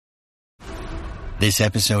This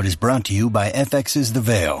episode is brought to you by FX's The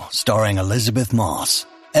Veil, starring Elizabeth Moss.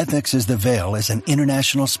 FX's The Veil is an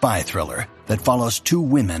international spy thriller that follows two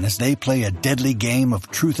women as they play a deadly game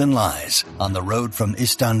of truth and lies on the road from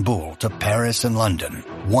Istanbul to Paris and London.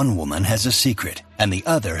 One woman has a secret, and the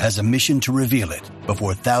other has a mission to reveal it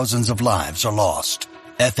before thousands of lives are lost.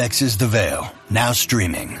 FX's The Veil, now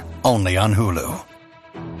streaming, only on Hulu.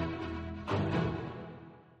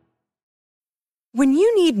 When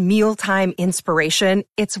you need mealtime inspiration,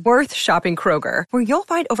 it's worth shopping Kroger, where you'll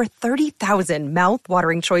find over 30,000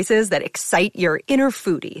 mouth-watering choices that excite your inner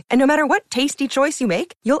foodie. And no matter what tasty choice you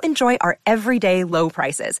make, you'll enjoy our everyday low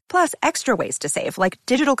prices, plus extra ways to save, like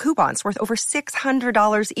digital coupons worth over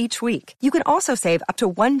 $600 each week. You can also save up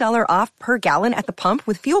to $1 off per gallon at the pump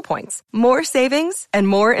with fuel points. More savings and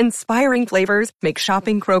more inspiring flavors make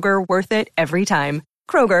shopping Kroger worth it every time.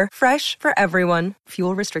 Kroger, fresh for everyone.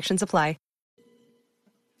 Fuel restrictions apply.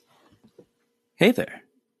 Hey there,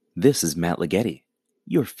 this is Matt Ligeti,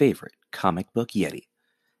 your favorite comic book Yeti.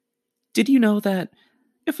 Did you know that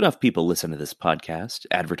if enough people listen to this podcast,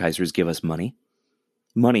 advertisers give us money?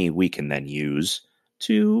 Money we can then use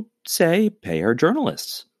to, say, pay our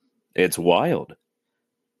journalists. It's wild.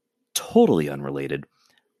 Totally unrelated,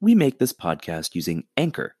 we make this podcast using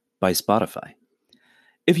Anchor by Spotify.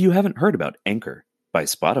 If you haven't heard about Anchor by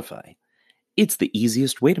Spotify, it's the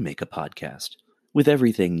easiest way to make a podcast with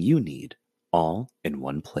everything you need all in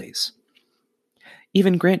one place.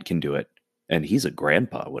 Even Grant can do it, and he's a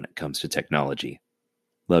grandpa when it comes to technology.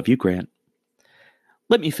 Love you, Grant.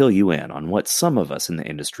 Let me fill you in on what some of us in the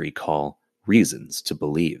industry call reasons to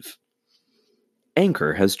believe.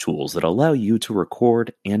 Anchor has tools that allow you to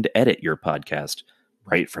record and edit your podcast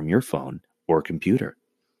right from your phone or computer.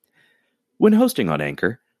 When hosting on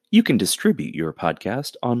Anchor, you can distribute your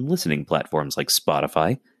podcast on listening platforms like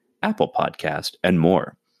Spotify, Apple Podcast, and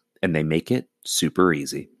more. And they make it super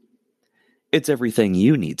easy. It's everything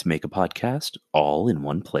you need to make a podcast all in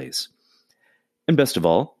one place. And best of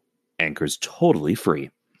all, Anchor's totally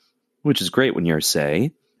free, which is great when you're,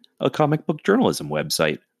 say, a comic book journalism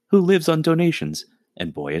website who lives on donations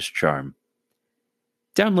and boyish charm.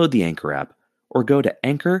 Download the Anchor app or go to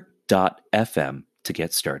anchor.fm to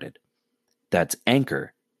get started. That's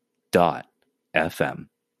anchor.fm.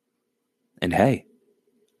 And hey,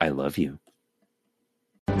 I love you.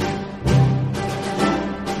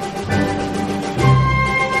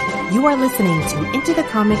 You are listening to Into the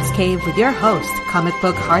Comics Cave with your host, comic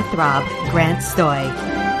book heartthrob, Grant Stoy.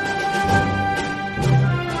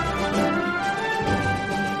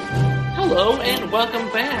 Hello and welcome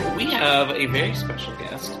back. We have a very special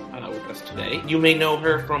guest with us today. You may know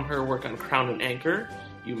her from her work on Crown and Anchor.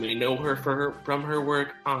 You may know her from her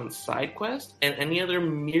work on SideQuest and any other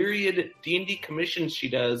myriad D&D commissions she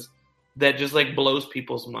does that just like blows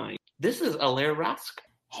people's mind. This is Alaire Rask.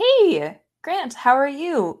 Hey! Grant, how are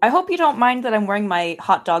you? I hope you don't mind that I'm wearing my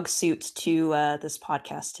hot dog suit to this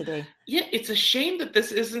podcast today. Yeah, it's a shame that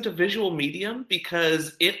this isn't a visual medium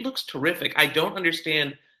because it looks terrific. I don't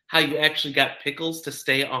understand how you actually got pickles to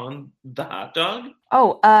stay on the hot dog.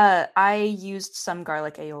 Oh, I used some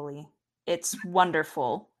garlic aioli. It's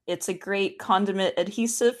wonderful. It's a great condiment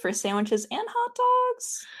adhesive for sandwiches and hot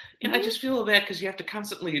dogs. And I just feel bad because you have to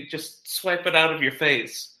constantly just swipe it out of your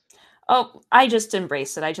face. Oh, I just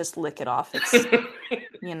embrace it. I just lick it off. It's,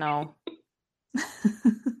 you know.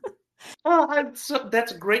 Oh,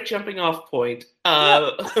 that's a great jumping off point.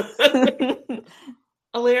 Alaire,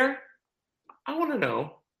 I want to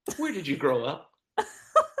know, where did you grow up?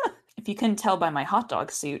 If you couldn't tell by my hot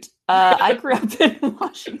dog suit, I grew up in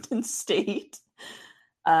Washington State,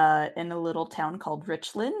 in a little town called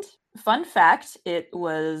Richland. Fun fact, it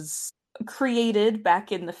was created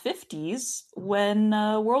back in the 50s when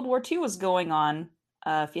World War II was going on.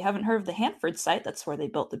 If you haven't heard of the Hanford site, that's where they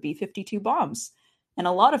built the B-52 bombs. And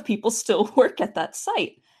a lot of people still work at that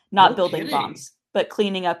site, not building bombs, but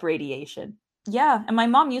cleaning up radiation. Yeah, and my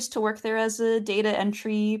mom used to work there as a data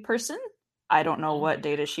entry person. I don't know what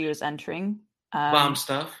data she was entering. Bomb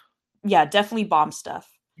stuff? Yeah, definitely bomb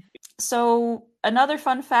stuff. So another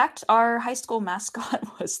fun fact, our high school mascot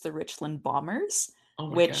was the Richland Bombers.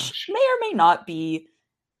 Which may or may not be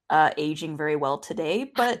aging very well today,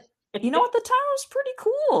 but you know what? The town was pretty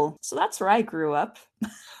cool. So that's where I grew up.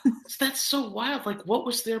 That's so wild. Like, what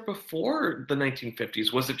was there before the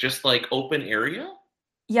 1950s? Was it just like open area?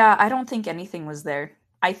 Yeah, I don't think anything was there.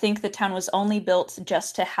 I think the town was only built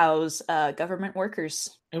just to house government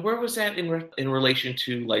workers. And where was that in relation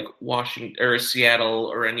to like Washington or Seattle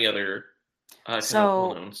or any other kind of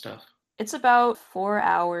well-known stuff? It's about 4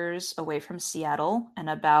 hours away from Seattle and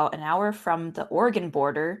about an hour from the Oregon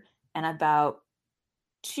border and about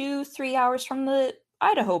 2-3 hours from the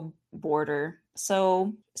Idaho border.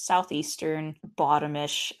 So southeastern,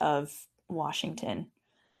 bottomish of Washington.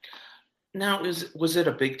 Now, was it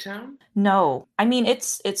a big town? No, I mean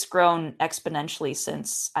it's grown exponentially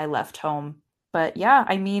since I left home. But yeah,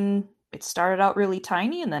 I mean it started out really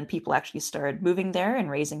tiny and then people actually started moving there and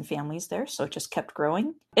raising families there, so it just kept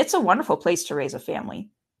growing. It's a wonderful place to raise a family.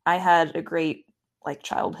 I had a great like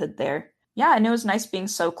childhood there. Yeah, and it was nice being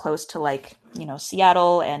so close to like,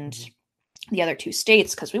 Seattle and the other two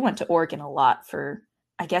states because we went to Oregon a lot for,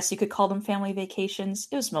 I guess you could call them family vacations.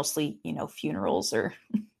 It was mostly, funerals or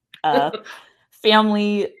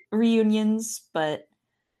family reunions, but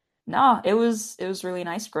no, it was really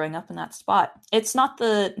nice growing up in that spot. It's not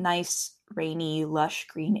the nice, rainy, lush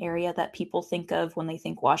green area that people think of when they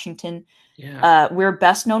think Washington. Yeah. We're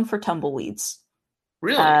best known for tumbleweeds.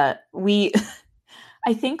 Really? We,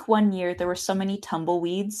 I think one year there were so many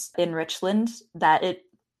tumbleweeds in Richland that it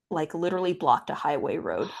like literally blocked a highway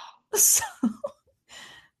road. So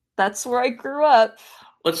that's where I grew up.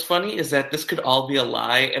 What's funny is that this could all be a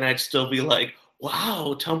lie, and I'd still be like,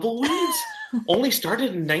 wow, tumbleweeds only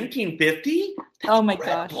started in 1950? That's Oh my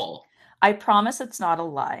incredible. gosh. I promise it's not a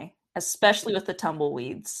lie, especially with the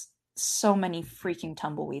tumbleweeds. So many freaking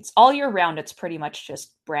tumbleweeds. All year round, it's pretty much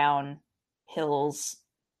just brown hills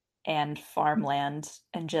and farmland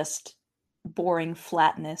and just boring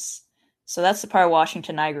flatness. So that's the part of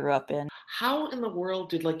Washington I grew up in. How in the world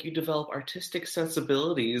did you develop artistic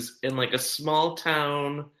sensibilities in a small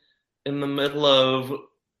town in the middle of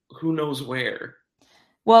who knows where?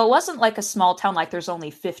 Well, it wasn't like a small town, like there's only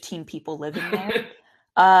 15 people living there.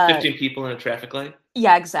 15 people in a traffic light?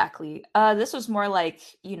 Yeah, exactly. This was more like,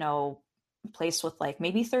 a place with like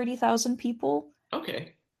maybe 30,000 people.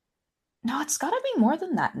 Okay. No, it's got to be more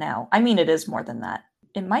than that now. I mean, it is more than that.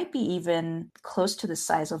 It might be even close to the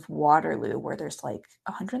size of Waterloo, where there's like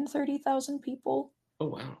 130,000 people. Oh,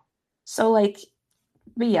 wow. So,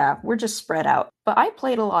 but yeah, we're just spread out. But I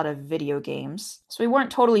played a lot of video games, so we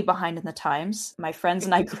weren't totally behind in the times. My friends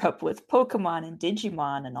and I grew up with Pokemon and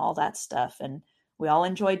Digimon and all that stuff, and we all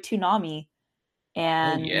enjoyed Toonami.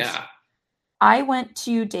 And Oh, yeah. I went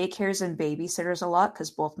to daycares and babysitters a lot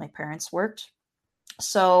because both my parents worked.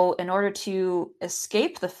 So, in order to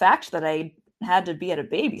escape the fact that I had to be at a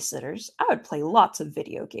babysitter's, I would play lots of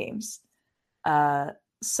video games.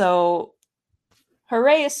 So,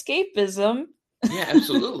 hooray, escapism. Yeah,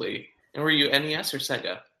 absolutely. And were you NES or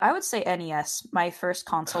Sega? I would say NES. My first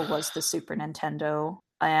console was the Super Nintendo,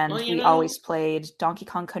 and Well, we always played Donkey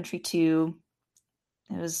Kong Country 2.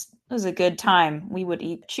 It was a good time. We would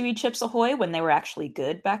eat Chewy Chips Ahoy when they were actually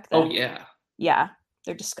good back then. Oh, yeah. Yeah,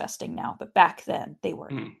 they're disgusting now, but back then they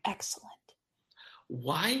were excellent.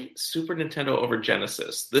 Why Super Nintendo over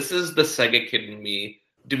Genesis? This is the Sega kid in me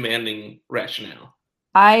demanding rationale.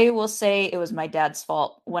 I will say it was my dad's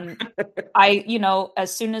fault. When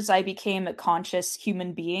as soon as I became a conscious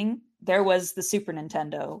human being, there was the Super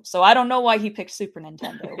Nintendo. So I don't know why he picked Super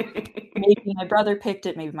Nintendo. Maybe my brother picked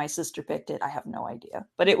it, maybe my sister picked it. I have no idea.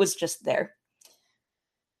 But it was just there.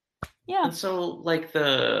 Yeah. And so,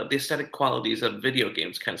 the aesthetic qualities of video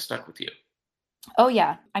games kind of stuck with you. Oh,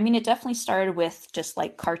 yeah. I mean, it definitely started with just,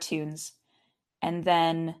 cartoons. And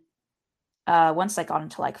then once I got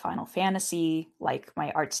into, Final Fantasy,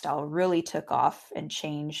 my art style really took off and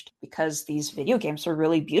changed because these video games were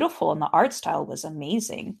really beautiful and the art style was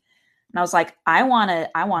amazing. And I was like, I want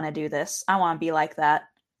to do this. I want to be like that.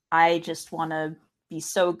 I just want to be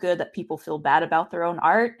so good that people feel bad about their own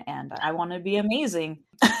art, and I want to be amazing.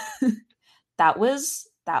 That was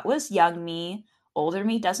young me. Older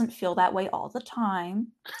me doesn't feel that way all the time.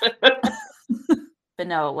 But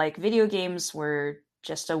no, video games were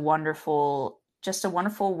just a wonderful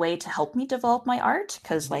way to help me develop my art.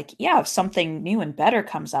 Because if something new and better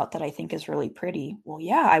comes out that I think is really pretty, well,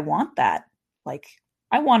 yeah, I want that.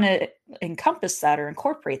 I want to encompass that or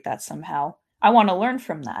incorporate that somehow. I want to learn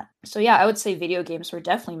from that. So yeah, I would say video games were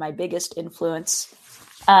definitely my biggest influence.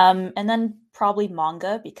 And then probably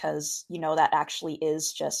manga, because, that actually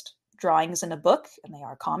is just drawings in a book and they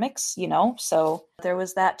are comics, so there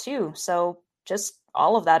was that too. So just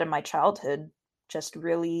all of that in my childhood just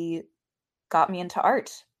really got me into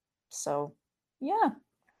art. So yeah.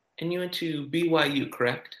 And you went to BYU,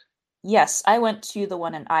 correct? Yes, I went to the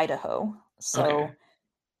one in Idaho. So okay.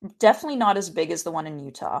 Definitely not as big as the one in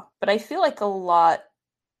Utah, but I feel like a lot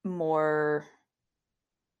more,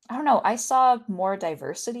 I don't know, I saw more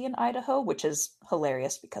diversity in Idaho, which is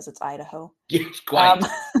hilarious because it's Idaho. Yes, quite.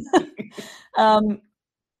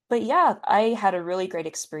 But yeah, I had a really great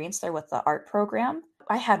experience there with the art program.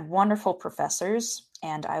 I had wonderful professors,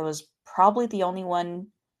 and I was probably the only one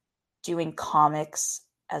doing comics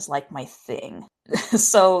as like my thing.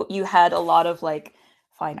 So you had a lot of like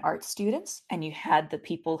fine art students, and you had the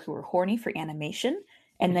people who were horny for animation,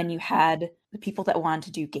 and then you had the people that wanted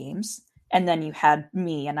to do games, and then you had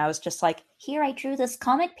me, and I was just like, here, I drew this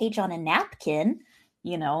comic page on a napkin,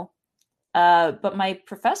 you know. But my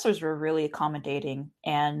professors were really accommodating,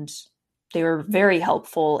 and they were very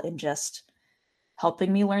helpful in just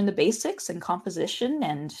helping me learn the basics and composition,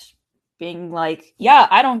 and being like, yeah,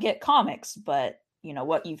 I don't get comics, but you know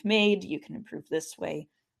what you've made, you can improve this way.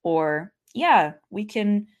 Or yeah, we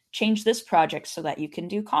can change this project so that you can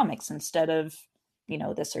do comics instead of, you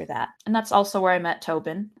know, this or that. And that's also where I met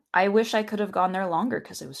Tobin. I wish I could have gone there longer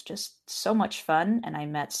because it was just so much fun, and I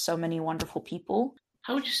met so many wonderful people.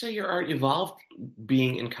 How would you say your art evolved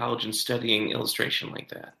being in college and studying illustration like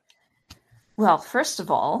that? Well, first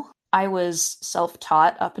of all, I was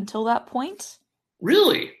self-taught up until that point.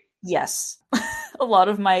 Really? Yes.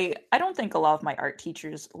 I don't think a lot of my art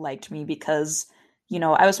teachers liked me because, you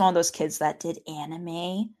know, I was one of those kids that did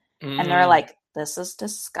anime, and they're like, this is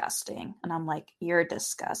disgusting. And I'm like, you're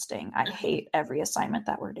disgusting. I hate every assignment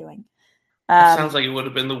that we're doing. That sounds like it would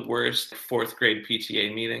have been the worst fourth grade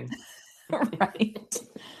PTA meeting. Right.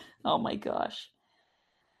 Oh my gosh.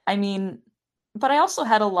 I mean, but I also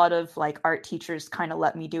had a lot of like art teachers kind of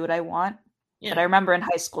let me do what I want. Yeah. But I remember in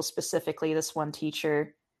high school specifically, this one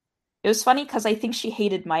teacher, it was funny because I think she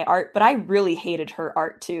hated my art, but I really hated her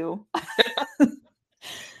art too.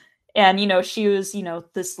 And, you know, she was, you know,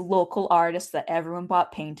 this local artist that everyone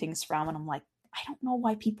bought paintings from. And I'm like, I don't know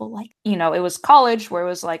why people like, you know, it was college where it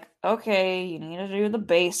was like, okay, you need to do the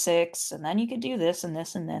basics, and then you could do this and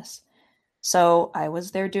this and this. So I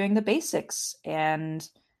was there doing the basics, and,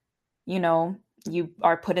 you know, you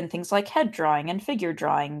are put in things like head drawing and figure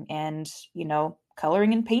drawing and, you know,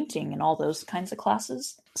 coloring and painting and all those kinds of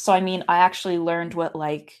classes. So, I mean, I actually learned what,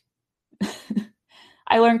 like,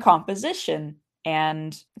 I learned composition,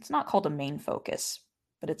 and it's not called a main focus,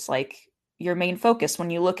 but it's like your main focus. When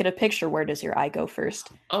you look at a picture, where does your eye go first?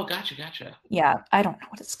 Oh, gotcha. Yeah, I don't know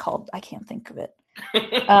what it's called. I can't think of it.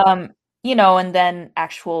 You know, and then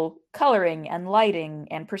actual coloring and lighting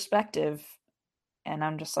and perspective. And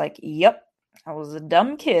I'm just like, yep, I was a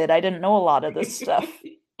dumb kid. I didn't know a lot of this stuff.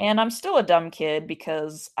 And I'm still a dumb kid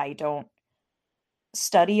because I don't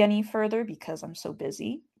study any further because I'm so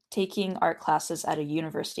busy. Taking art classes at a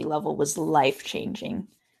university level was life-changing.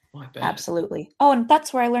 Oh, I bet. Absolutely. Oh, and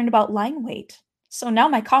that's where I learned about line weight. So now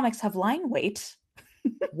my comics have line weight.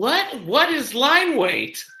 What is line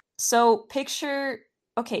weight? So picture,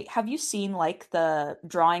 okay, have you seen like the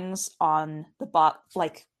drawings on the box,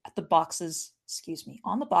 like at the boxes,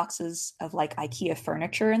 on the boxes of like IKEA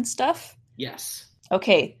furniture and stuff? Yes.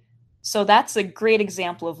 Okay, so that's a great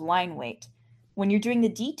example of line weight. When you're doing the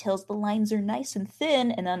details, the lines are nice and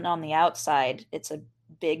thin, and then on the outside, it's a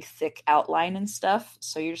big, thick outline and stuff.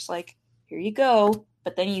 So you're just like, here you go.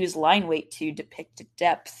 But then you use line weight to depict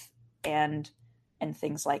depth and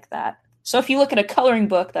things like that. So if you look at a coloring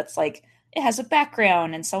book that's like, it has a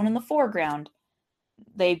background and someone in the foreground,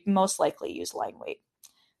 they most likely use line weight.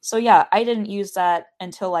 So yeah, I didn't use that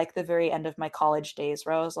until like the very end of my college days,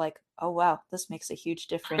 where I was like, oh wow, this makes a huge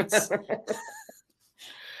difference.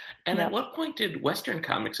 And at what point did Western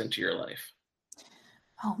comics enter your life?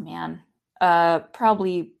 Oh man,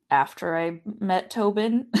 probably after I met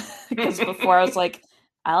Tobin, because before I was like,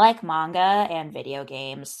 I like manga and video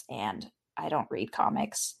games, and I don't read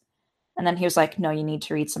comics. And then he was like, no, you need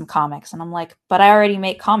to read some comics. And I'm like, but I already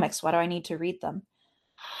make comics. Why do I need to read them?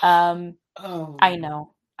 Oh. I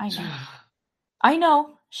know.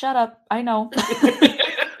 Shut up. I know.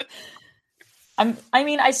 I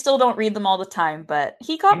mean, I still don't read them all the time, but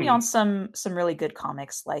he got me on some really good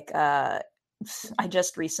comics. Like, I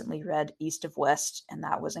just recently read East of West, and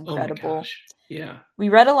that was incredible. Oh my gosh. Yeah. We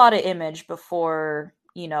read a lot of Image before,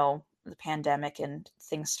 you know, the pandemic and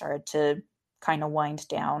things started to kind of wind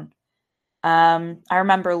down. I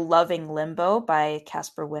remember loving Limbo by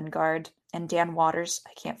Caspar Wingard and Dan Waters.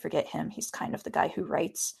 I can't forget him. He's kind of the guy who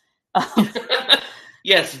writes.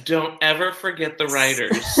 Yes, don't ever forget the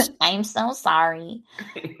writers. I'm so sorry.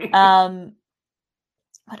 What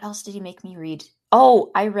else did he make me read? Oh,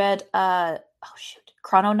 I read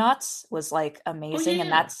Chrononauts was like amazing,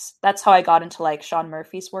 and that's how I got into like Sean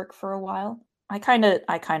Murphy's work for a while. I kind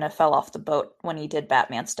of fell off the boat when he did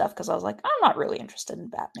Batman stuff because I was like, I'm not really interested in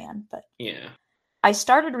Batman, but yeah. I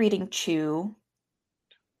started reading Chew.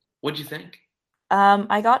 What'd you think?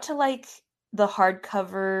 I got to like the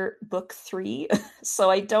hardcover book 3, so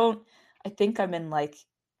I think I'm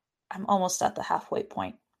almost at the halfway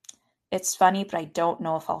point. It's funny, but I don't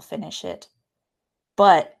know if I'll finish it.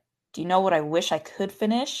 But do you know what I wish I could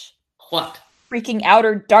finish? What? freaking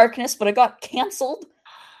Outer Darkness, but it got canceled.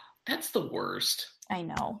 That's the worst. I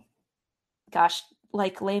know. Gosh,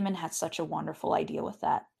 like Layman had such a wonderful idea with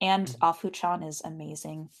that. And Afu-chan is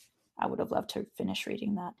amazing. I would have loved to finish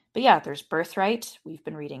reading that. But yeah, there's Birthright. We've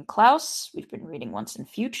been reading Klaus. We've been reading Once in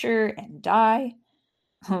Future and Die.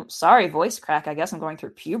 Sorry, voice crack. I guess I'm going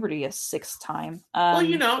through puberty a sixth time. Well,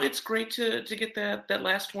 it's great to get that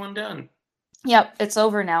last one done. Yep, it's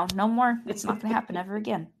over now. No more. It's not going to happen ever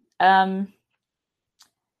again.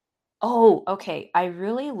 Oh, okay. I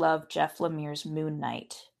really love Jeff Lemire's Moon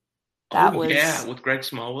Knight. Yeah, with Greg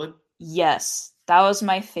Smallwood. Yes, that was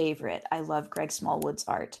my favorite. I love Greg Smallwood's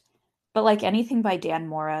art. But like anything by Dan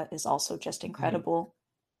Mora is also just incredible.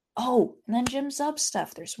 Oh, and then Jim Zub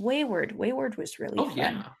stuff. There's Wayward. Wayward was really fun.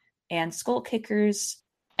 Yeah. And Skull Kickers.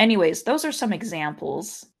 Anyways, those are some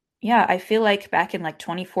examples. Yeah, I feel like back in like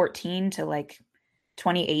 2014 to like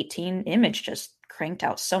 2018, Image just cranked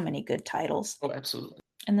out so many good titles. Oh, absolutely.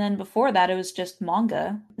 And then before that, it was just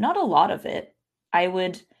manga. Not a lot of it. I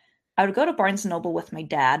would go to Barnes & Noble with my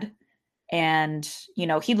dad, and,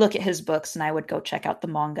 he'd look at his books, and I would go check out the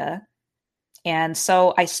manga. And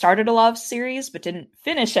so I started a lot of series, but didn't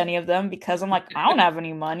finish any of them because I'm like, I don't have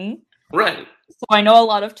any money. Right. So I know a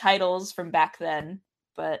lot of titles from back then,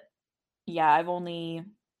 but yeah, I've only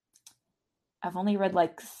read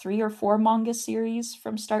like 3 or 4 manga series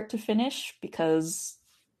from start to finish because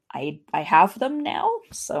I have them now.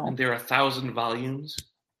 So And there are 1,000 volumes.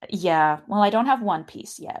 Yeah, well, I don't have One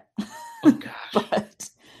Piece yet. Oh gosh.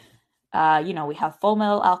 But we have Full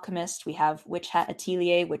Metal Alchemist, we have Witch Hat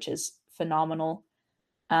Atelier, which is phenomenal.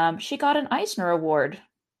 She got an Eisner Award,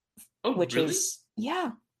 which really? is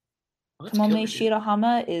yeah. Well, that's Kamome killer, dude.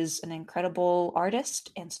 Shirahama is an incredible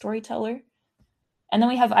artist and storyteller. And then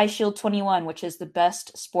we have Ice Shield 21, which is the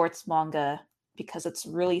best sports manga because it's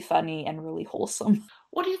really funny and really wholesome.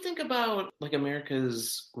 What do you think about like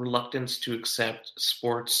America's reluctance to accept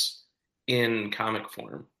sports in comic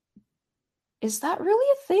form? Is that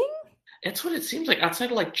really a thing? It's what it seems like.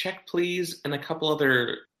 Outside of like Check Please and a couple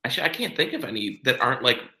other, I can't think of any that aren't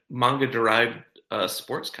like manga-derived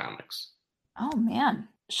sports comics. Oh man,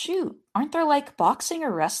 shoot. Aren't there like boxing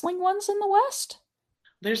or wrestling ones in the West?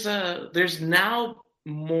 There's now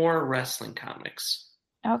more wrestling comics.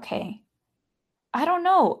 Okay. I don't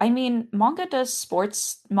know. I mean, manga does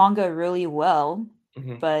sports manga really well,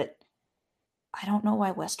 but I don't know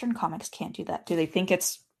why Western comics can't do that. Do they think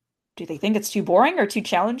it's too boring or too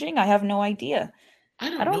challenging? I have no idea. I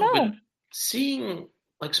don't know. But seeing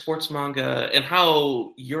like sports manga and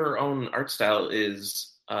how your own art style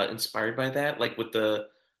is inspired by that, like with the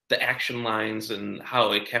action lines and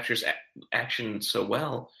how it captures action so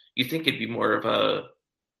well, you think it'd be more of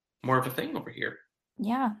a thing over here.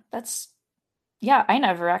 Yeah, I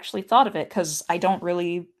never actually thought of it because I don't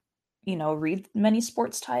really, read many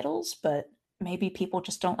sports titles, but maybe people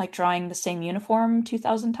just don't like drawing the same uniform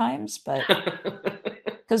 2,000 times. But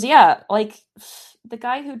because, yeah, like the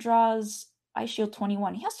guy who draws Ice Shield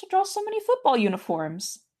 21, he has to draw so many football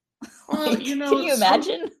uniforms. Well, can you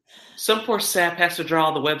imagine? Some poor sap has to draw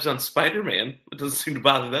all the webs on Spider-Man. It doesn't seem to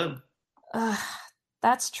bother them.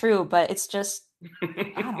 That's true, but it's just,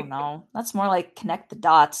 I don't know. That's more like connect the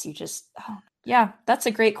dots. Yeah, that's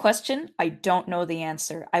a great question. I don't know the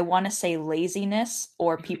answer. I want to say laziness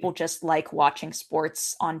or people just like watching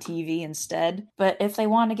sports on TV instead. But if they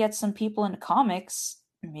want to get some people into comics,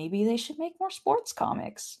 maybe they should make more sports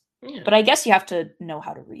comics. Yeah. But I guess you have to know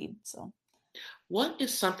how to read, so. What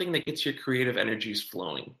is something that gets your creative energies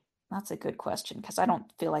flowing? That's a good question because I don't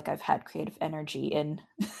feel like I've had creative energy in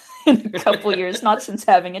a couple years, not since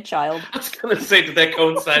having a child. I was going to say, did that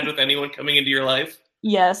coincide with anyone coming into your life?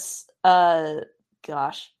 Yes.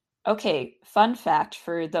 Gosh. Okay, fun fact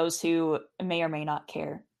for those who may or may not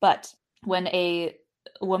care. But when a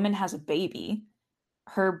woman has a baby,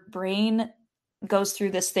 her brain goes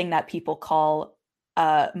through this thing that people call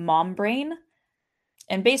mom brain.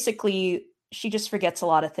 And basically, she just forgets a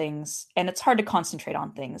lot of things. And it's hard to concentrate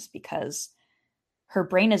on things because her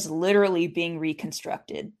brain is literally being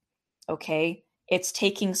reconstructed. Okay? It's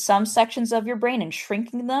taking some sections of your brain and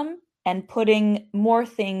shrinking them and putting more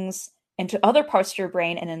things into other parts of your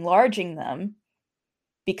brain and enlarging them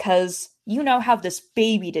because you now have this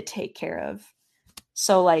baby to take care of.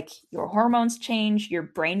 So, like, your hormones change, your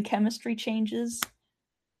brain chemistry changes,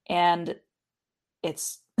 and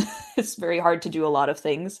it's it's very hard to do a lot of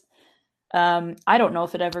things. I don't know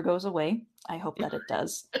if it ever goes away. I hope that it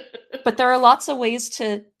does. But there are lots of ways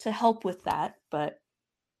to help with that. But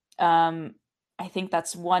I think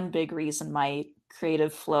that's one big reason my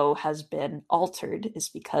creative flow has been altered is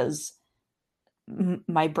because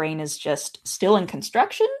my brain is just still in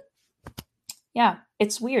construction. Yeah,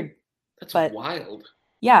 it's weird. That's But wild.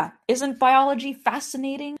 yeah, isn't biology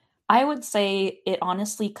fascinating? I would say it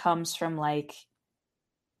honestly comes from like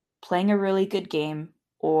playing a really good game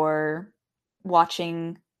or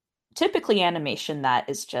watching typically animation that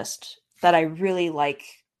is just that I really like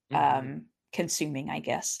Hmm. consuming, I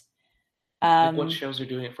guess. Like what Um shows are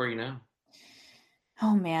doing it for you now?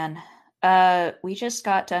 oh man. We just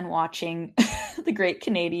got done watching The Great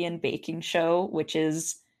Canadian Baking Show, which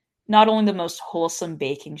is not only the most wholesome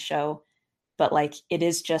baking show, but like it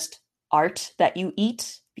is just art that you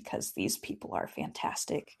eat because these people are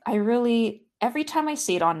fantastic. I really every time I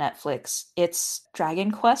see it on Netflix, it's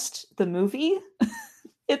Dragon Quest the movie.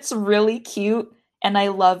 It's really cute and I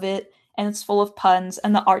love it and it's full of puns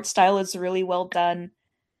and the art style is really well done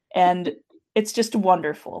and it's just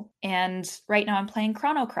wonderful. And right now I'm playing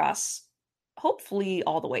Chrono Cross, hopefully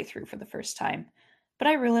all the way through for the first time. But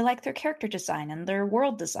I really like their character design and their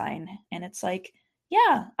world design and it's like,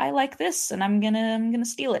 yeah, I like this and I'm going to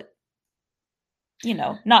steal it. You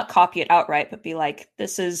know, not copy it outright, but be like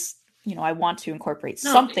this is, I want to incorporate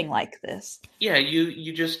No, something like this. yeah,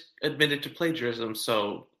 you just admitted to plagiarism,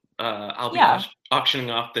 so I'll be Yeah, auctioning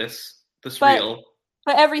off this but reel.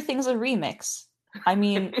 but everything's a remix. I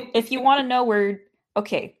mean, if you want to know where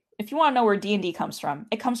okay, if you want to know where D&D comes from,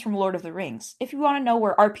 it comes from Lord of the Rings. If you want to know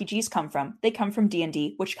where RPGs come from, they come from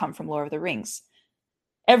D&D, which come from Lord of the Rings.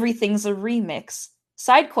 Everything's a remix.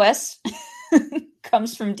 Side quest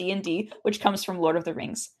comes from D&D, which comes from Lord of the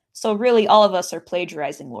Rings. So really all of us are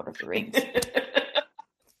plagiarizing Lord of the Rings.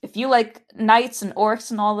 If you like knights and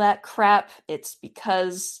orcs and all that crap, it's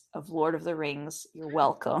because of Lord of the Rings. You're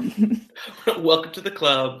welcome. Welcome to the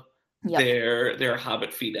club. Yep. There are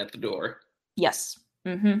hobbit feet at the door. Yes.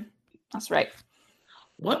 Mm-hmm. That's right.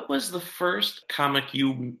 What was the first comic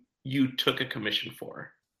you took a commission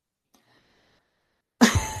for?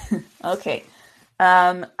 Okay.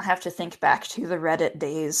 I have to think back to the Reddit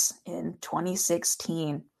days in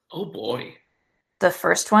 2016. Oh boy. The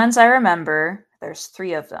first ones I remember, there's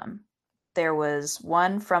 3 of them. There was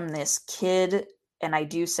one from this kid, and I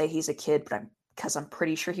do say he's a kid, but I'm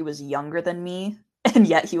pretty sure he was younger than me, and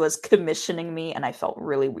yet he was commissioning me, and I felt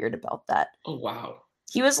really weird about that. Oh wow.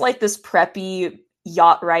 He was like this preppy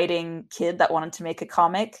yacht riding kid that wanted to make a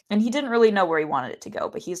comic, and he didn't really know where he wanted it to go,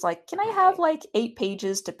 but he's like, "Can I have like 8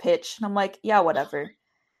 pages to pitch?" And I'm like, "Yeah, whatever."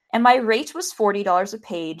 And my rate was $40 a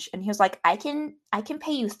page, and he was like, I can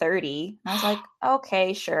pay you 30. And I was like,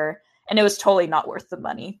 "Okay, sure." And it was totally not worth the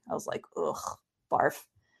money. I was like, "Ugh, barf."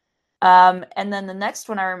 And then the next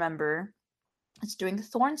one I remember is doing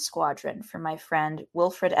Thorn Squadron for my friend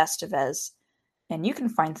Wilfred Estevez. And you can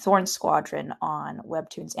find Thorn Squadron on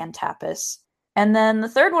Webtoons and Tapas. And then the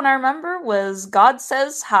third one I remember was God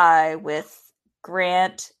Says Hi with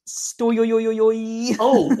Grant Stoyoyoyoyoy.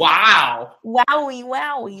 Oh wow. Wowie,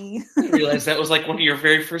 wowie. I didn't realize that was like one of your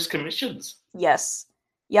very first commissions. Yes.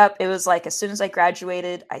 Yep. It was like as soon as I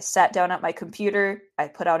graduated, I sat down at my computer, I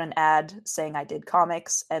put out an ad saying I did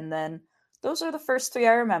comics, and then those are the first 3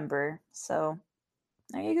 I remember. So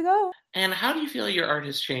there you go. And how do you feel your art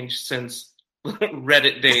has changed since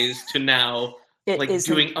Reddit days to now, It like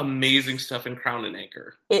isn't doing amazing stuff in Crown and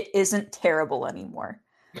Anchor? it isn't terrible anymore.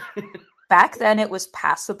 Back then it was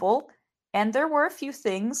passable, and there were a few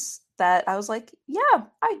things that I was like, yeah,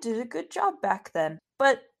 I did a good job back then.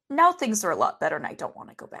 But now things are a lot better and I don't want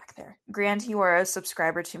to go back there. Grant, you are a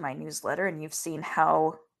subscriber to my newsletter and you've seen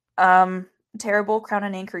how terrible Crown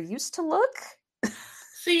and Anchor used to look.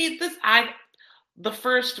 See, the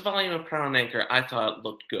first volume of Crown and Anchor I thought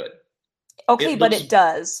looked good. Okay, but looks- it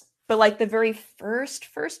does. But like the very first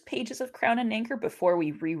pages of Crown and Anchor before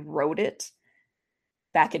we rewrote it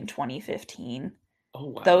back in 2015, Oh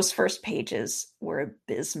wow. those first pages were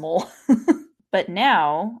abysmal. But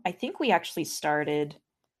now I think we actually started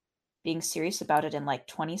being serious about it in like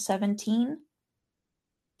 2017.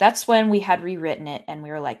 That's when we had rewritten it and we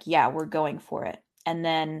were like, yeah, we're going for it. And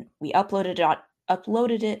then we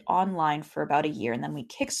uploaded it online for about a year, and then we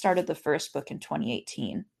kickstarted the first book in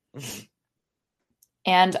 2018. Mhm.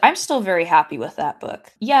 And I'm still very happy with that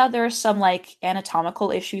book. Yeah, there are some like anatomical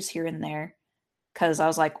issues here and there because I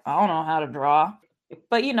was like, I don't know how to draw.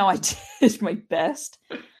 But I did my best.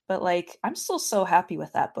 But like, I'm still so happy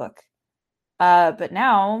with that book. But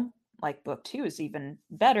now, like, book 2 is even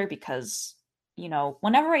better because,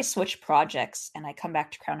 whenever I switch projects and I come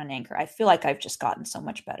back to Crown and Anchor, I feel like I've just gotten so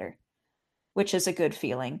much better, which is a good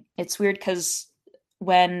feeling. It's weird because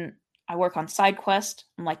when I work on SideQuest,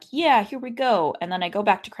 I'm like, yeah, here we go. And then I go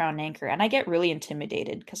back to Crown and Anchor and I get really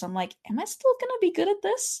intimidated because I'm like, am I still going to be good at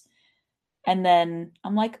this? And then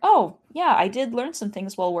I'm like, oh, yeah, I did learn some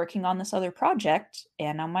things while working on this other project,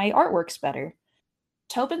 and now my artwork's better.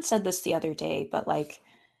 Tobin said this the other day, but like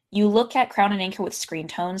you look at Crown and Anchor with screen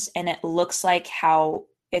tones and it looks like how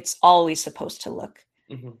it's always supposed to look.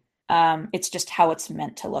 It's just how it's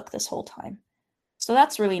meant to look this whole time. So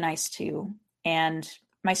that's really nice too. And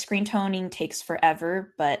my screen toning takes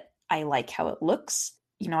forever, but I like how it looks.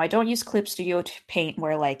 I don't use Clip Studio to paint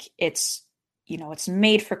where like it's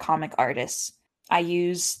made for comic artists. I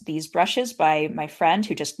use these brushes by my friend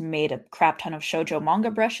who just made a crap ton of shoujo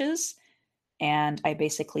manga brushes, and I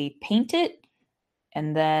basically paint it,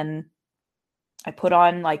 and then I put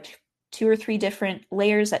on like 2 or 3 different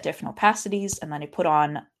layers at different opacities, and then I put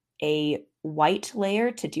on a white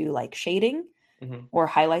layer to do like shading or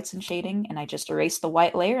highlights and shading, and I just erase the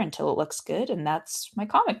white layer until it looks good, and that's my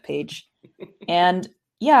comic page. And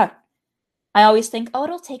yeah, I always think, oh,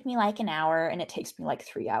 it'll take me like an hour, and it takes me like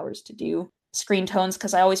 3 hours to do screen tones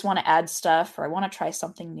because I always want to add stuff or I want to try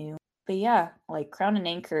something new. But yeah, like Crown and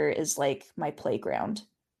Anchor is like my playground.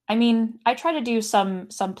 I mean, I try to do some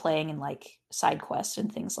playing and like side quests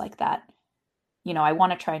and things like that. I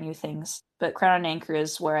want to try new things, but Crown and Anchor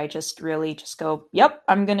is where I just really just go, yep,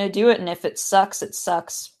 I'm going to do it. And if it sucks, it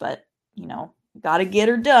sucks, but got to get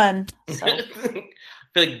her done. So I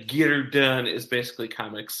feel like get her done is basically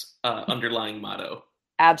comics' underlying motto.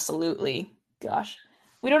 Absolutely. Gosh.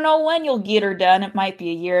 We don't know when you'll get her done. It might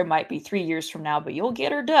be a year, it might be 3 years from now, but you'll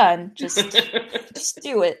get her done. Just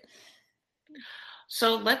do it.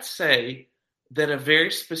 So let's say that a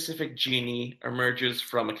very specific genie emerges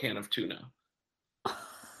from a can of tuna.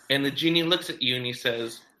 And the genie looks at you and he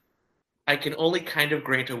says, I can only kind of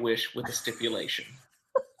grant a wish with a stipulation.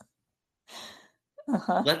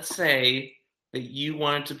 Let's say that you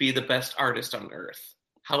wanted to be the best artist on Earth.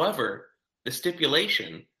 However, the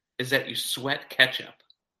stipulation is that you sweat ketchup.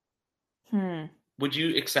 Would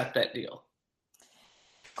you accept that deal?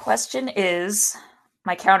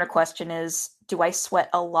 My counter question is, do I sweat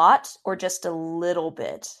a lot or just a little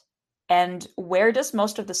bit? And where does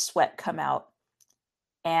most of the sweat come out?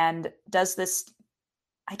 And does this,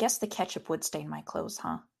 I guess the ketchup would stain my clothes,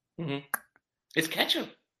 huh? It's ketchup.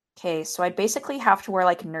 Okay, so I'd basically have to wear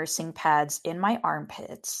like nursing pads in my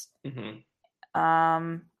armpits.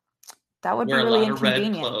 That would be really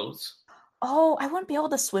inconvenient. Red clothes. Oh, I wouldn't be able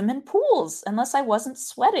to swim in pools unless I wasn't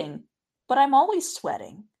sweating. But I'm always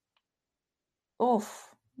sweating. Oof,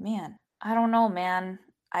 man. I don't know, man.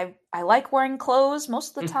 I like wearing clothes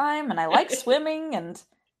most of the time, and I like swimming, and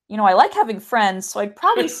I like having friends. So I'd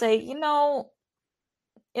probably say,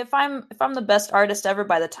 if I'm the best artist ever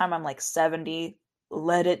by the time I'm like 70,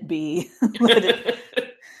 let it be.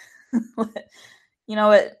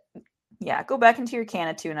 Yeah, go back into your can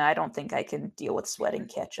of tuna. I don't think I can deal with sweating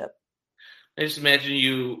ketchup. I just imagine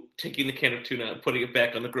you taking the can of tuna and putting it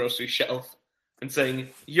back on the grocery shelf and saying,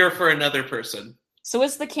 you're for another person. So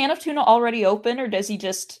is the can of tuna already open, or does he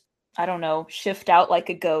just, I don't know, shift out like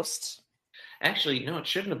a ghost? Actually, no, it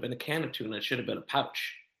shouldn't have been a can of tuna. It should have been a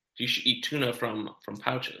pouch. You should eat tuna from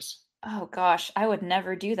pouches. Oh gosh, I would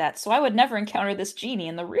never do that. So I would never encounter this genie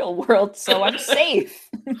in the real world, so I'm safe.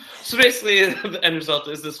 So basically, the end result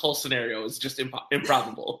is this whole scenario is just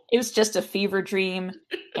improbable. It was just a fever dream,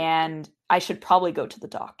 and I should probably go to the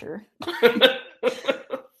doctor.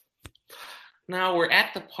 Now we're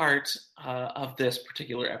at the part of this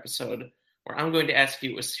particular episode where I'm going to ask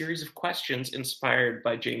you a series of questions inspired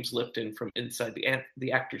by James Lipton from inside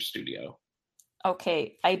the Actors Studio.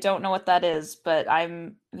 Okay, I don't know what that is, but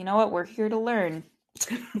you know what? We're here to learn.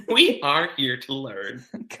 We are here to learn.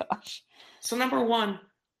 Gosh. So number 1,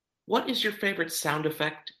 what is your favorite sound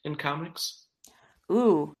effect in comics?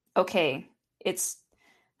 Ooh, okay. It's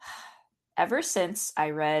ever since I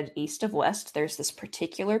read East of West, there's this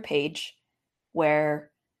particular page where,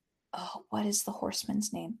 what is the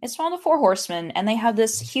horseman's name? It's one of the 4 horsemen, and they have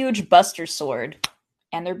this huge buster sword,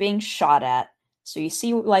 and they're being shot at. So you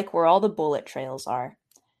see like where all the bullet trails are.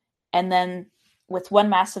 And then with one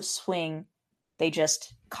massive swing, they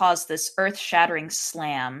just cause this earth-shattering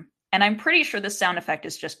slam. And I'm pretty sure the sound effect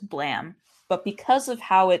is just blam. But because of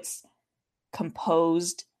how it's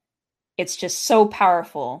composed, it's just so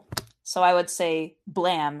powerful. So I would say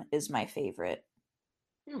blam is my favorite.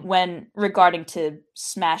 When regarding to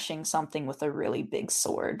smashing something with a really big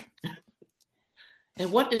sword.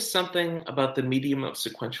 And what is something about the medium of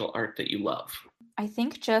sequential art that you love? I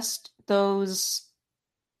think just those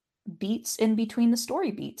beats in between the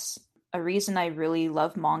story beats. A reason I really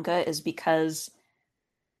love manga is because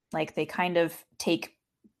like they kind of take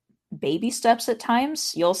baby steps at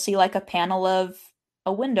times. You'll see like a panel of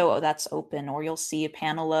a window that's open, or you'll see a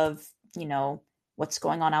panel of, what's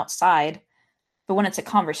going on outside. But when it's a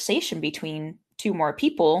conversation between 2 more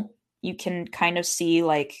people, you can kind of see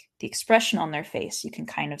like the expression on their face. You can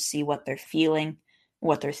kind of see what they're feeling,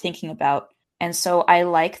 what they're thinking about. And so I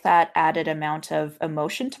like that added amount of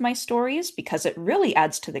emotion to my stories because it really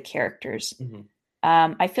adds to the characters. Mm-hmm.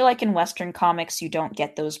 I feel like in Western comics, you don't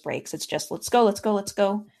get those breaks. It's just, let's go, let's go, let's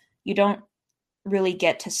go. You don't really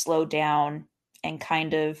get to slow down and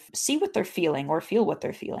kind of see what they're feeling or feel what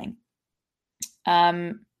they're feeling.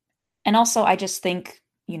 And also, I just think,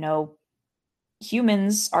 you know,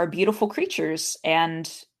 humans are beautiful creatures,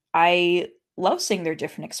 and I love seeing their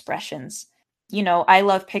different expressions. You know, I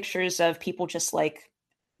love pictures of people just like,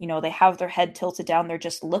 you know, they have their head tilted down, they're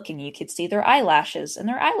just looking. You could see their eyelashes, and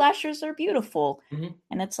their eyelashes are beautiful. Mm-hmm.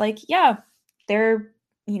 And it's like, yeah, they're,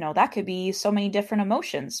 you know, that could be so many different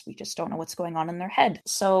emotions. We just don't know what's going on in their head.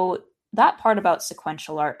 So that part about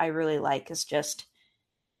sequential art I really like, is just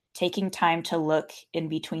taking time to look in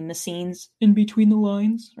between the scenes, in between the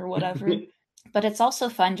lines, or whatever. But it's also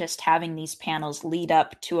fun just having these panels lead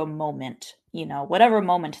up to a moment, you know, whatever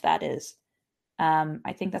moment that is.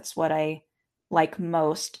 I think that's what I like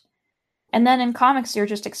most. And then in comics, you're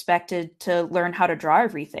just expected to learn how to draw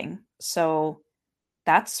everything. So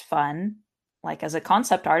that's fun. Like as a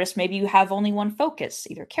concept artist, maybe you have only one focus,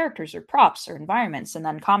 either characters or props or environments. And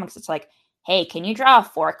then comics, it's like, hey, can you draw a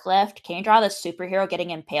forklift? Can you draw this superhero getting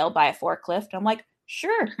impaled by a forklift? I'm like,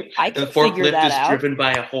 sure, I can figure that out. The forklift is driven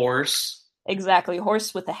by a horse. Exactly,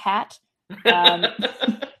 horse with a hat.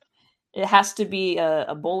 It has to be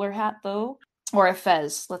a bowler hat, though, or a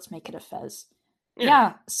fez. Let's make it a fez.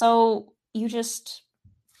 Yeah, so you just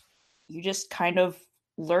kind of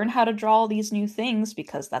learn how to draw all these new things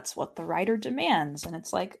because that's what the writer demands. And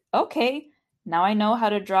it's like, okay, now I know how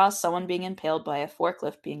to draw someone being impaled by a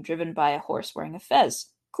forklift being driven by a horse wearing a fez.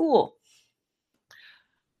 Cool.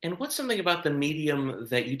 And what's something about the medium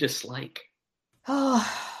that you dislike? Oh,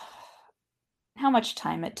 how much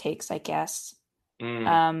time it takes, I guess.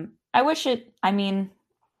 I wish it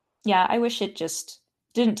just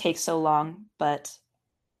didn't take so long, but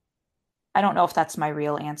I don't know if that's my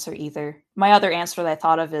real answer either. My other answer that I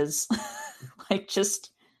thought of is like just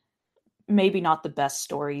maybe not the best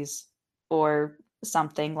stories or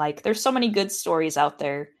something. Like there's so many good stories out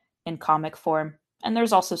there in comic form, and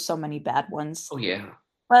there's also so many bad ones. Oh yeah.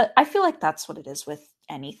 But I feel like that's what it is with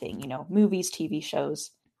anything, you know, movies, TV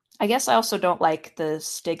shows. I guess I also don't like the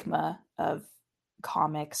stigma of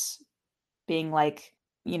comics being like,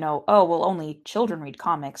 you know, oh, well, only children read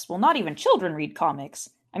comics. Well, not even children read comics.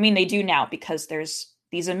 I mean, they do now because there's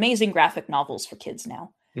these amazing graphic novels for kids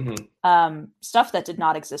now. Mm-hmm. Stuff that did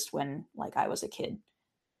not exist when, like, I was a kid.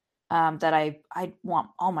 That I want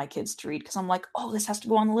all my kids to read because I'm like, oh, this has to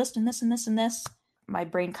go on the list and this and this and this. My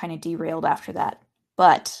brain kind of derailed after that.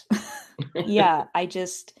 But yeah, I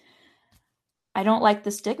don't like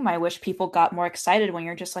the stigma. I wish people got more excited when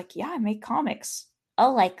you're just like, yeah, I make comics.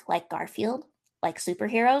 Oh, like Garfield? Like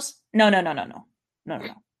superheroes? No.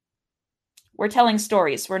 We're telling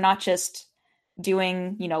stories. We're not just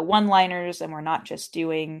doing, you know, one-liners, and we're not just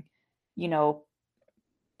doing, you know,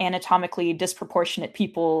 anatomically disproportionate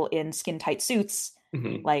people in skin-tight suits.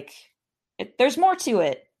 Mm-hmm. Like, there's more to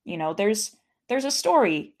it. You know, there's a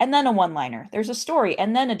story and then a one-liner. There's a story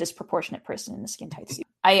and then a disproportionate person in a skin-tight suit.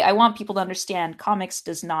 I want people to understand comics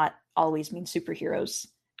does not always mean superheroes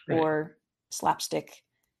or slapstick,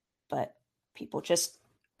 but people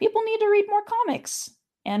need to read more comics,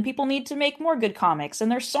 and people need to make more good comics.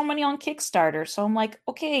 And there's so many on Kickstarter. So I'm like,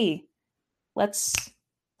 okay, let's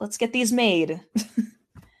get these made.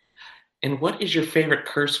 And what is your favorite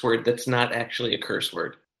curse word that's not actually a curse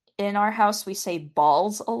word? In our house, we say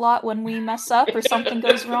balls a lot when we mess up or something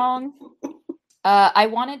goes wrong. I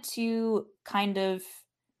wanted to kind of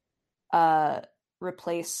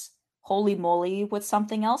replace holy moly with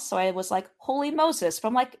something else. So I was like, holy Moses. But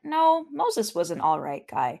I'm like, no, Moses was an all right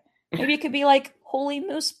guy. Maybe it could be like holy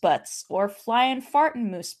moose butts or flying farting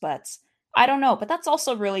moose butts. I don't know. But that's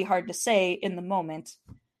also really hard to say in the moment.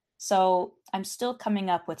 So I'm still coming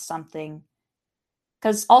up with something.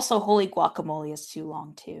 Because also holy guacamole is too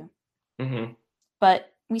long too. Mm-hmm.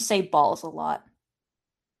 But we say balls a lot.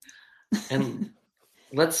 And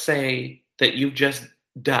let's say that you just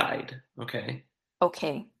died, okay?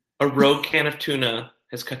 Okay. A rogue can of tuna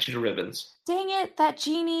has cut you to ribbons. Dang it, that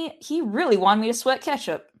genie, he really wanted me to sweat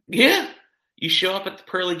ketchup. Yeah. You show up at the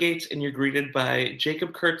pearly gates and you're greeted by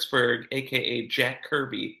Jacob Kurtzberg, a.k.a. Jack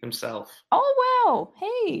Kirby himself. Oh, wow.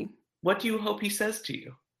 Hey. What do you hope he says to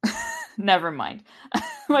you? Never mind.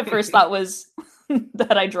 My first thought was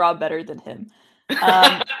that I draw better than him.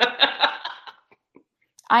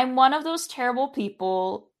 I'm one of those terrible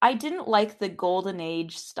people. I didn't like the Golden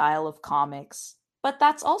Age style of comics, but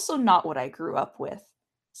that's also not what I grew up with.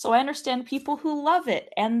 So I understand people who love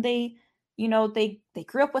it, and they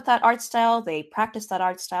grew up with that art style, they practice that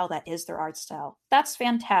art style, that is their art style. That's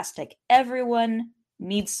fantastic. Everyone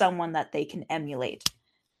needs someone that they can emulate.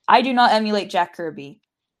 I do not emulate Jack Kirby.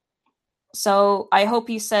 So I hope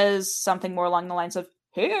he says something more along the lines of,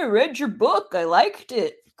 "Hey, I read your book. I liked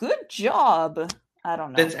it. Good job." I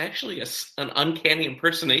don't know. That's actually an uncanny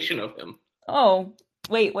impersonation of him. Oh,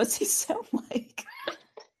 wait, what's he sound like?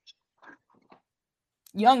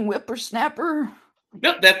 Young whippersnapper?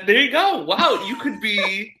 No, there you go. Wow, you could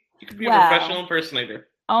be Wow. a professional impersonator.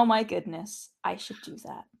 Oh my goodness. I should do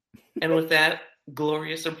that. And with that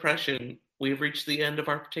glorious impression, we've reached the end of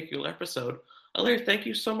our particular episode. Alaire, thank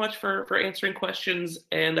you so much for answering questions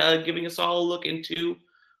and giving us all a look into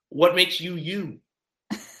what makes you you.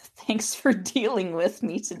 Thanks for dealing with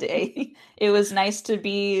me today. It was nice to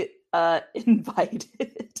be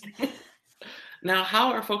invited. Now,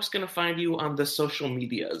 how are folks going to find you on the social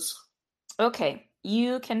medias? Okay,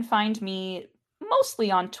 you can find me mostly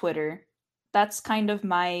on Twitter. That's kind of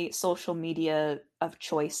my social media of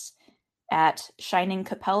choice, at Shining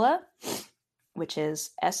Capella, which is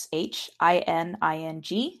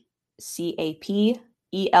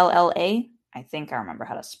SHININGCAPELLA. I think I remember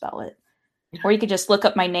how to spell it. Or you could just look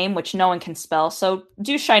up my name, which no one can spell. So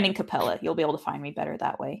do Shining Capella. You'll be able to find me better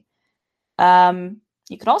that way.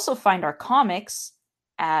 You could also find our comics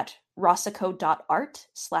at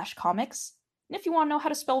rossico.art/comics. And if you want to know how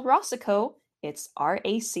to spell Rossico, it's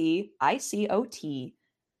RACICOT.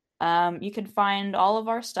 You can find all of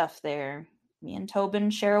our stuff there. Me and Tobin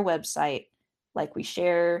share a website. Like, we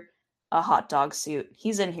share a hot dog suit.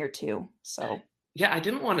 He's in here too, so... Yeah, I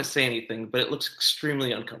didn't want to say anything, but it looks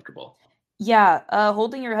extremely uncomfortable. Yeah,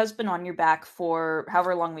 holding your husband on your back for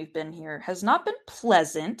however long we've been here has not been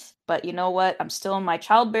pleasant, but you know what? I'm still in my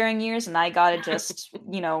childbearing years, and I gotta just,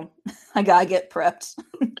 I gotta get prepped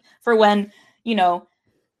for when,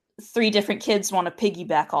 3 different kids want to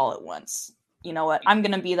piggyback all at once. You know what? I'm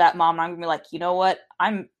gonna be that mom, and I'm gonna be like, you know what?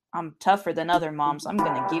 I'm tougher than other moms. I'm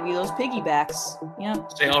gonna give you those piggybacks. Yeah.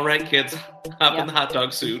 Say, all right, kids, hop in the hot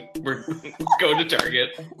dog suit. We're going to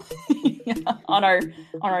Target. Yeah, on our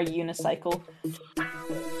unicycle.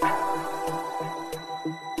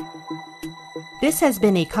 This has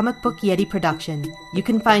been a Comic Book Yeti production. You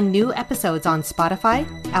can find new episodes on Spotify,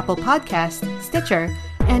 Apple Podcasts, Stitcher,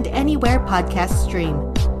 and anywhere podcasts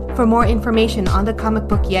stream. For more information on the Comic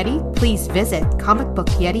Book Yeti, please visit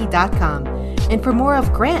comicbookyeti.com. And for more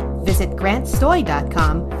of Grant, visit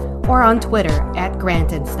grantstoy.com or on Twitter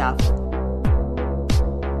 @GrantandStuff.